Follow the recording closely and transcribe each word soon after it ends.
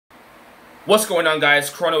What's going on, guys?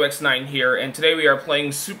 Chrono X9 here, and today we are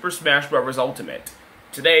playing Super Smash Bros. Ultimate.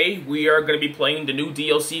 Today, we are going to be playing the new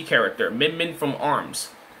DLC character, Min Min from ARMS.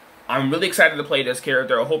 I'm really excited to play this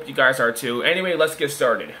character. I hope you guys are too. Anyway, let's get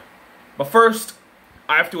started. But first,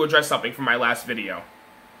 I have to address something from my last video.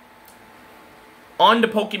 On the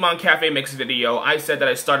Pokemon Cafe Mix video, I said that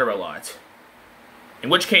I stutter a lot. In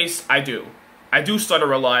which case, I do. I do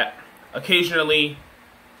stutter a lot, occasionally,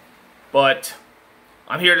 but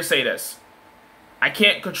I'm here to say this. I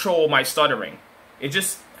can't control my stuttering. It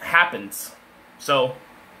just happens. So,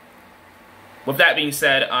 with that being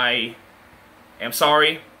said, I am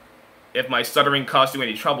sorry if my stuttering caused you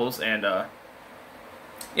any troubles, and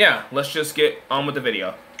yeah, let's just get on with the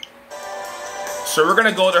video. So we're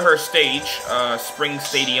gonna go to her stage, Spring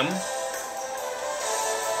Stadium.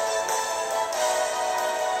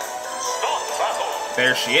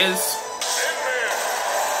 There she is.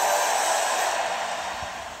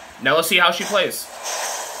 Now let's see how she plays.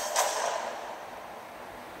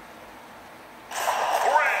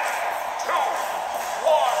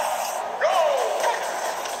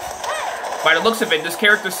 By the looks of it, this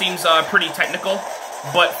character seems pretty technical,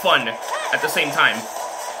 but fun at the same time.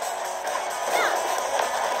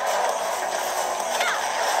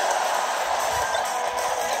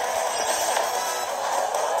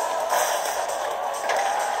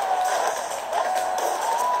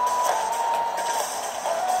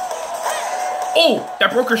 Oh,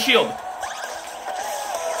 that broke her shield.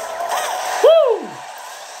 Woo!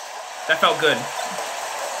 That felt good.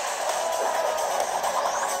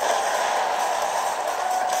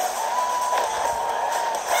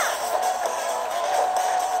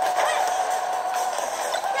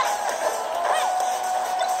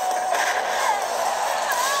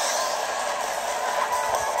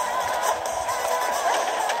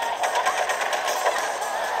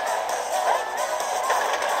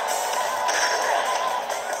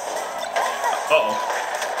 Uh-oh.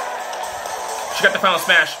 She got the final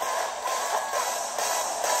smash.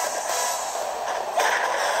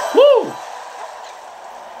 Woo!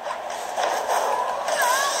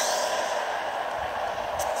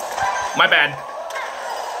 My bad.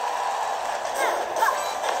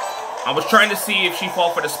 I was trying to see if she'd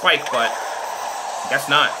fall for the spike, but guess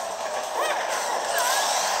not.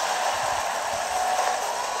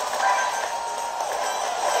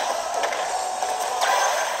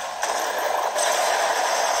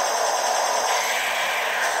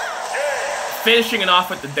 Finishing it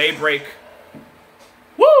off with the Daybreak.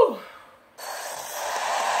 Woo!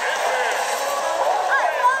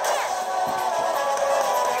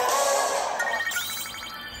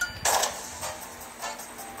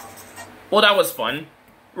 Well, that was fun.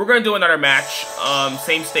 We're gonna do another match,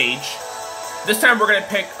 same stage. This time we're gonna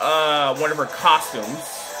pick one of her costumes.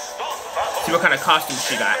 See what kind of costume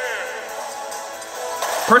she got.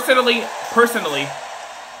 Personally,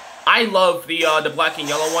 I love the black and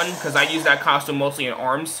yellow one, because I use that costume mostly in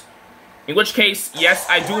ARMS. In which case, yes,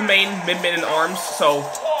 I do main Min Min in ARMS, so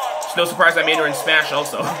it's no surprise I made her in Smash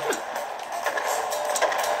also.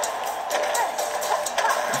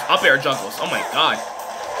 Up air juggles, oh my god.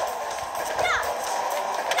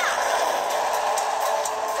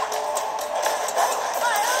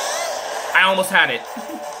 I almost had it.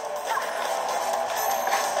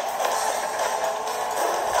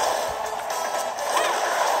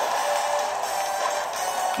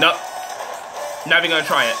 Nope. Not even gonna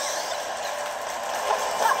try it.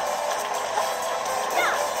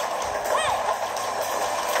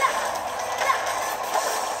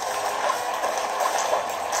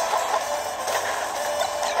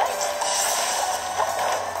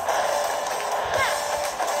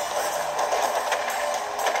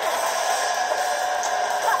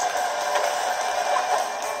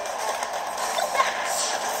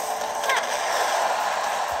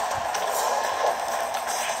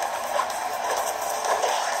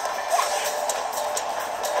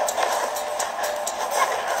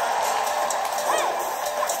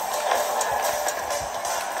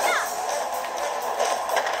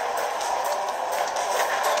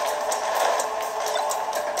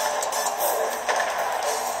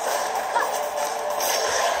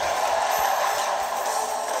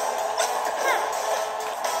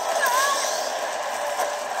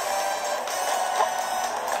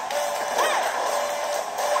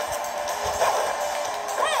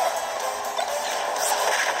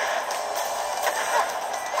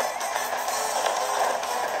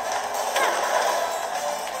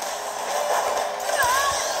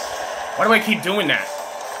 Why do I keep doing that?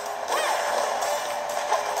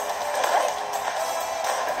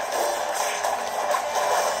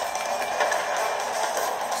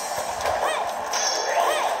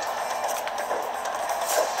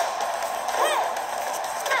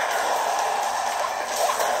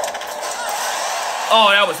 Oh,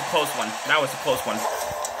 that was a close one. That was a close one.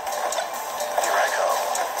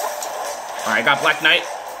 Alright, got Black Knight.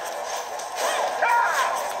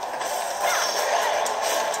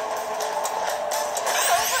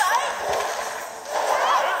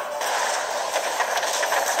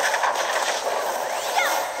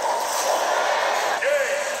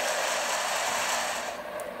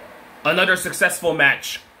 Another successful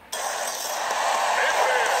match.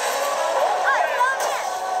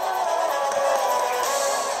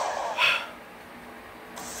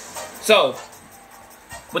 So,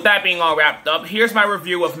 with that being all wrapped up, here's my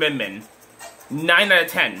review of Min Min. 9 out of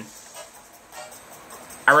 10.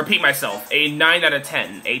 I repeat myself, a 9 out of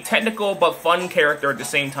 10. A technical but fun character at the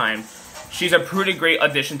same time. She's a pretty great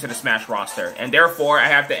addition to the Smash roster, and therefore I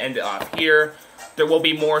have to end it off here. There will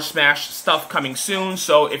be more Smash stuff coming soon,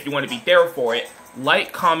 so if you want to be there for it,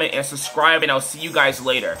 like, comment, and subscribe, and I'll see you guys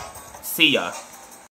later. See ya.